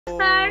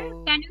sir,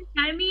 Oh, can you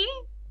hear me?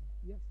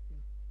 Yes, yes.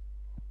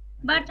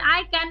 But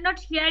I cannot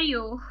hear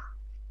you.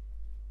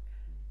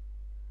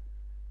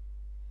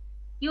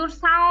 Your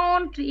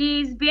sound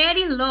is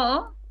very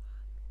low.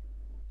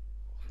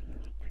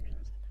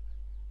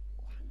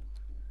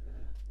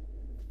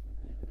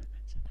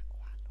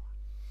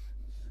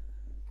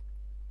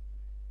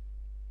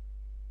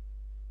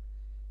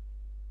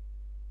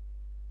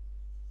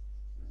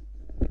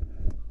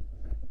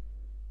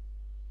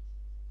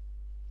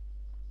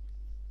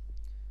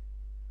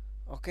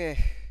 okay.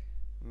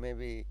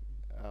 Maybe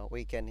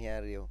we can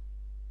hear you.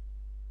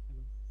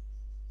 Hello.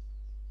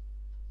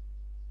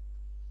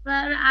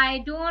 Sir, I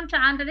don't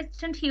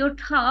understand your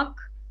talk.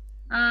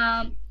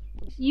 Um,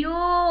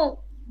 you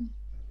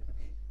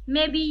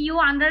maybe you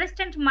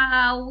understand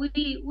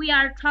we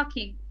are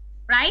talking,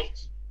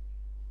 right?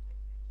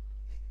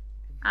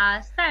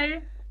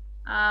 Sir,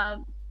 uh,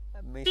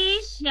 please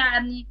Miss.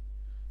 share me.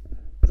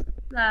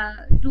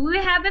 Do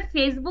you have a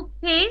Facebook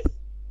page?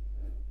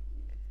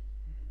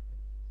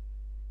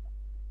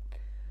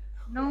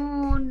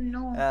 No,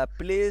 no.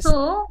 Please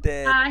So,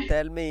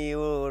 tell me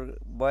your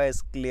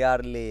voice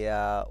clearly.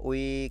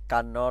 We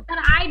cannot sir,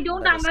 I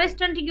don't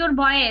understand. understand your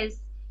voice.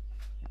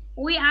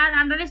 We are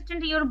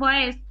understand your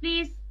voice.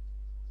 Please.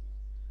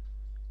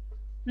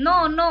 No,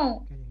 Hello.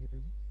 no. Can you hear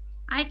me?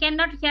 I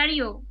cannot hear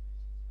you.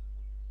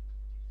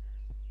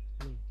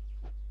 Hello.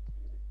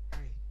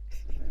 Hi.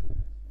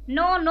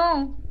 No,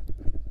 no.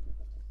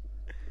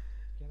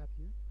 Cannot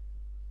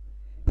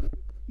hear?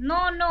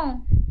 No,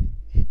 no.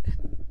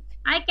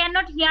 I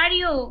cannot hear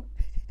you.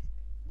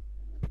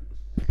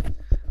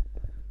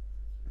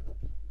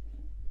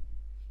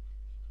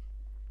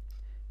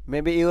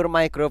 Maybe your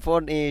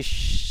microphone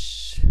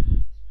is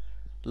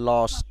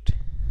lost.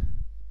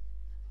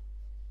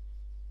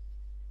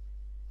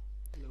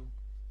 Hello.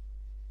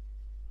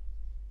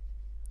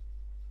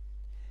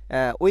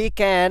 We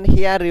can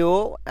hear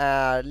you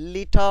a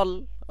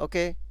little,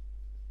 okay,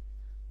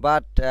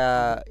 but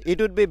How about it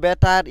would be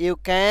better you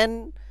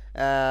can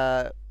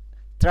uh,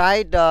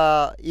 try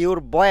your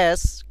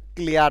voice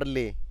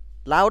clearly,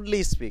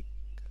 loudly speak.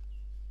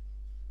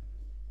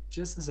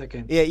 just a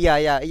second?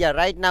 Yeah.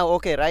 Right now,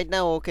 okay. Right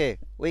now, okay.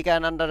 We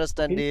can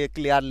understand Okay. it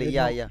clearly. Right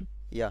Yeah, now. yeah,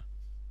 yeah.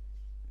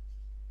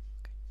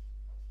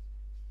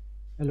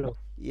 Hello.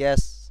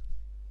 Yes.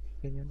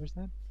 Can you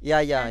understand? Do Yeah.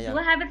 I have a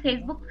Right now?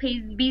 Facebook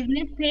page,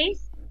 business page?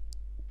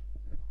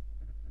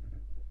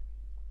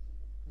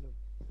 Hello.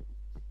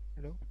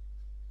 Hello.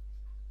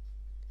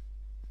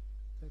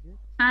 Is that it?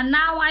 And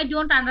now I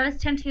don't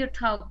understand your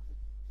talk.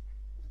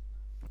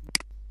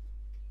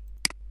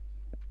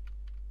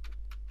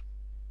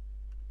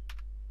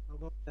 How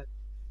about that?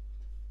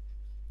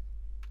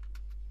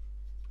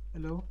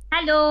 Hello.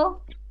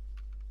 Hello.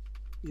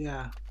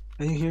 Yeah.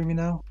 Can you hear me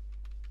now?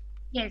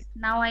 Yes,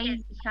 now I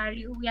hear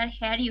you. We are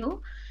hear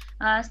you.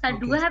 Sir,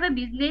 do Okay. you have a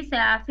business,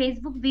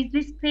 Facebook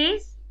business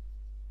page?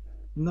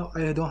 No,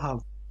 I don't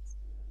have.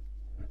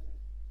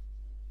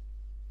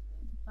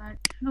 But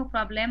no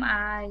problem.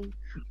 I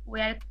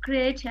will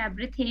create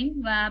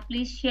everything.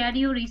 Please share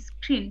your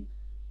screen.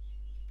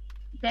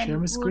 Share my Then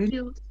go screen.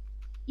 to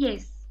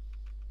yes.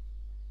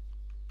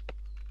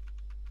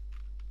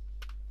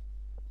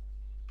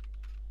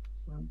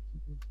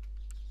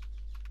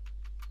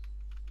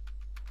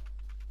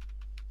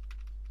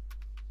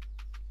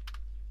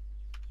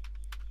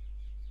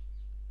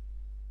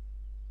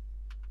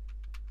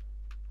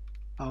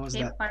 How was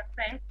Okay, that?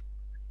 perfect.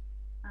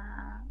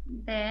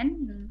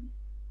 Then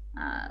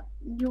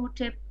you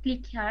tap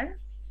click here.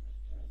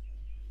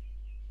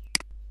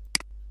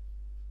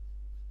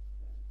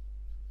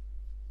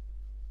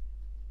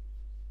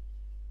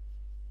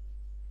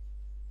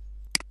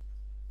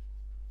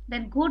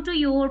 Then go to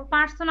your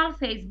personal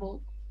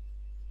Facebook.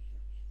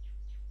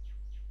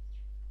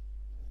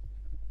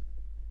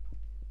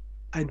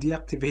 I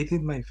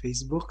deactivated my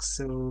Facebook,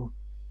 so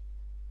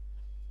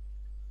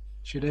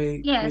should I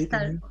Yes, create a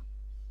sir.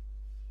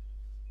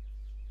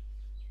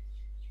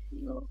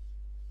 new?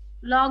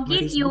 Log My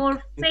in Facebook your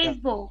has been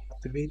Facebook.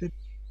 deactivated.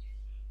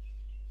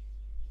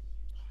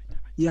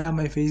 Yeah,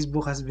 my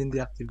Facebook has been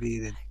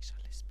deactivated.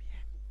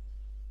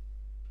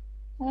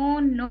 Oh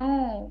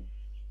no.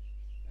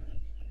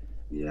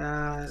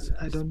 Yeah,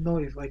 I don't know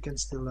if I can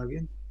still log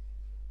in.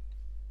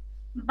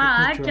 Let me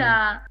But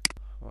try.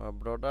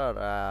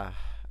 Brother,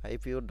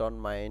 if you don't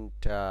mind,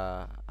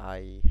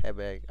 I have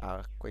a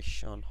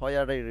question.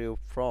 Where are you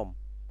from?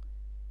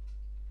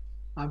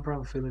 I'm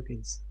from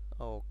Philippines,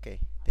 Okay,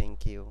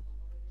 thank you.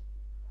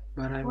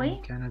 but I'm in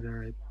wait, Canada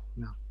right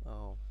now.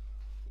 Oh,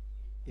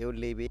 you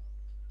live it.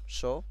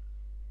 So,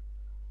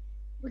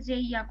 ও যে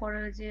ইয়া করে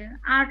ওই যে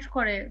art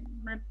করে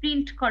মানে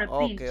print করে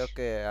print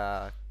okay.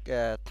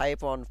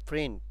 Type on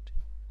print.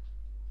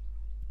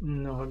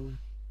 No,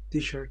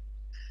 t-shirt,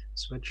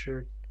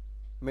 sweatshirt,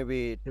 Maybe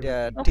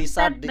everything. Okay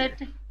sir t-shirt. But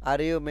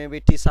Are you maybe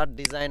t-shirt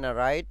designer,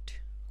 right?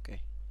 Okay,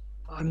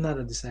 I'm not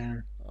a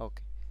designer.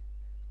 okay.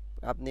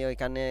 আপনি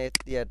ওইখানে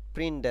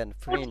print দেন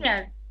foot print.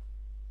 Hair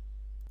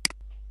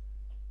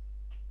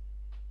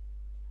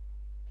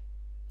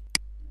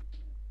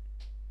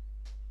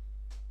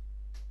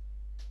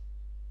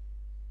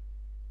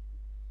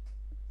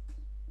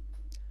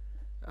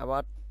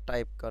আবার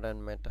type করেন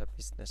মেটা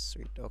business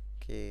suite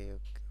okay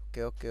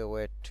okay okay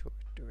wait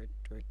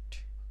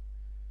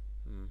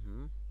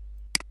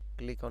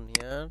click on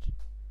here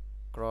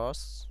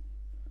cross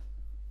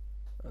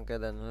okay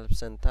then help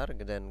center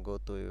then go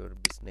to your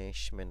business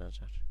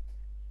manager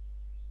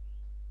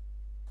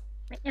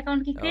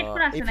account কি create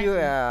করা আছে if নাকি you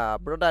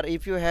brother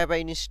if you have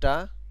an Insta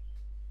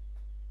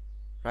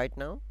right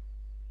now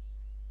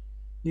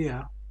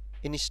Yeah.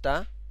 Insta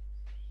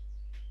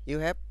you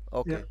have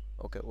okay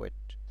Yeah. okay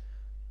wait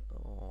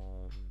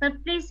sir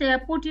please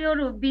put your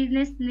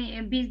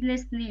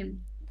business name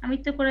আমি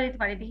তো করে দিতে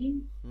পারি দেখি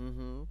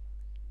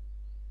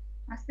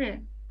আছে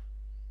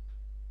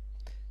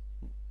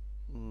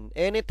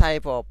any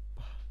type of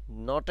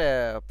not a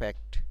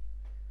fact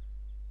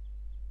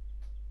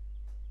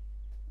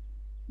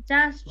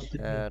just What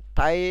it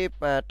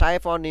mean?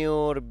 type on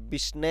your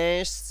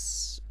business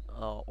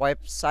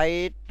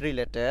website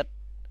related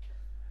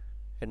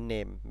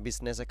name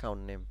business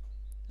account name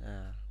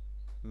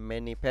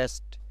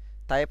manifest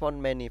type on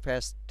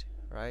manifest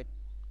right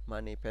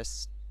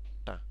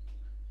manifesta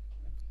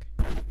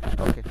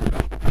okay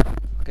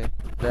okay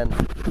then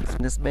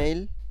business mail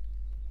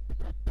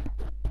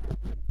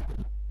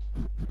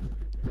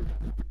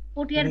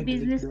put Can your I delete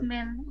business the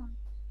name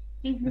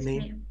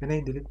name? Can I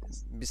delete this?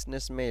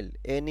 business mail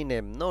any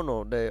name no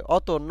the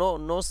auto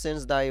no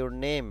sense that your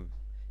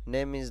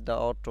name is the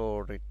auto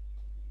read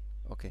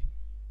okay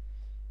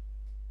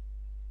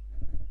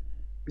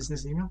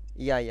Business email?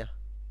 yeah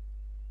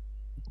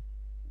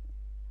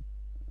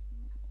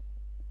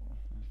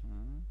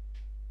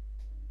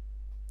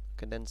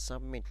okay then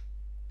submit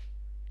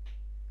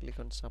click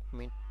on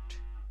submit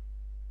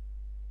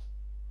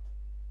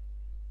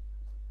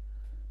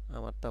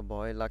আমার তো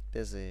ভয়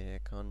লাগতেছে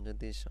এখন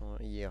যদি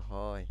ইয়ে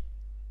হয়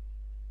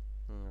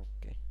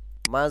okay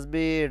must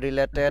be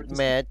related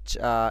match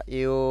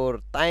your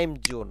time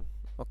zone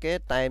okay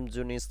time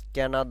zone is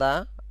Canada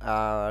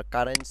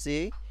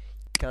currency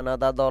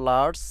Canada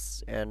dollars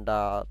and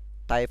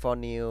type on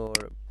your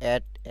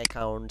ad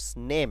accounts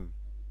name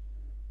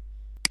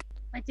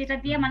যেটা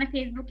দিয়ে মানে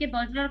ফেসবুকে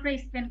 $10 করে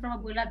স্পেন্ড করব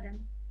বইলা দেন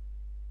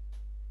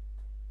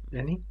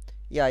Any?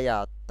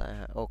 yeah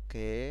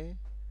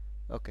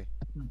okay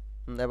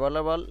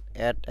available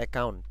at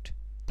account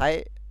Thai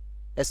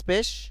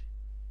space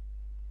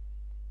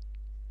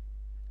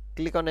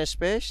click on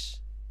space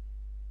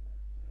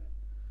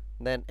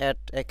then add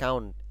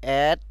account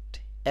at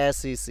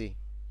sec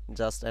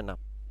just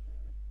enough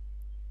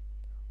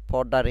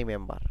for the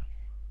remember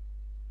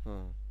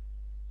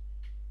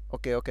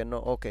okay no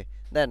okay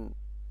then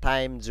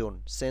time zone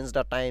change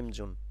the time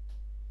zone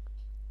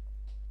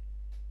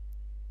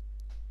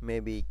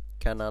maybe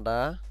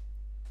Canada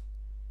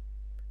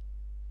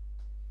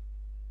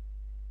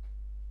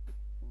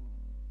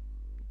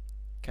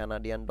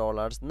Canadian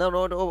dollars no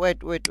wait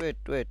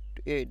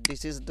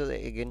this is the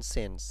again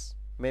cents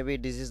maybe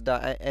this is the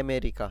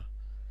America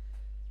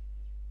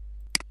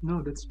No,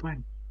 that's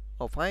fine.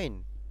 oh fine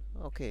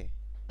okay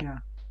Yeah.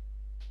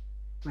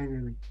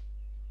 Wait.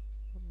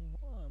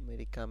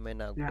 America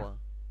Managua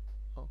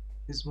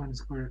This one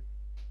is correct.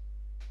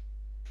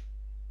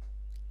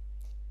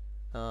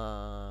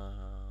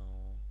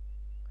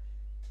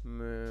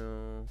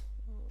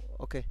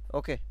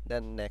 okay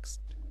then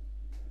next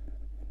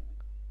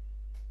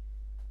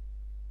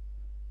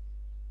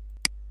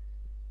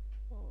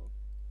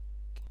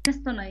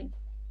তো নয়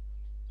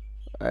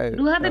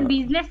do you have a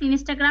business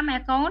Instagram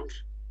account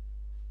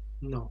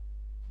No.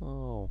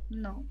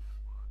 no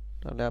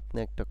তাহলে আপনি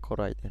একটা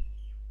করাই দেন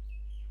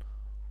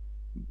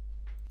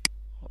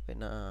হবে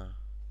না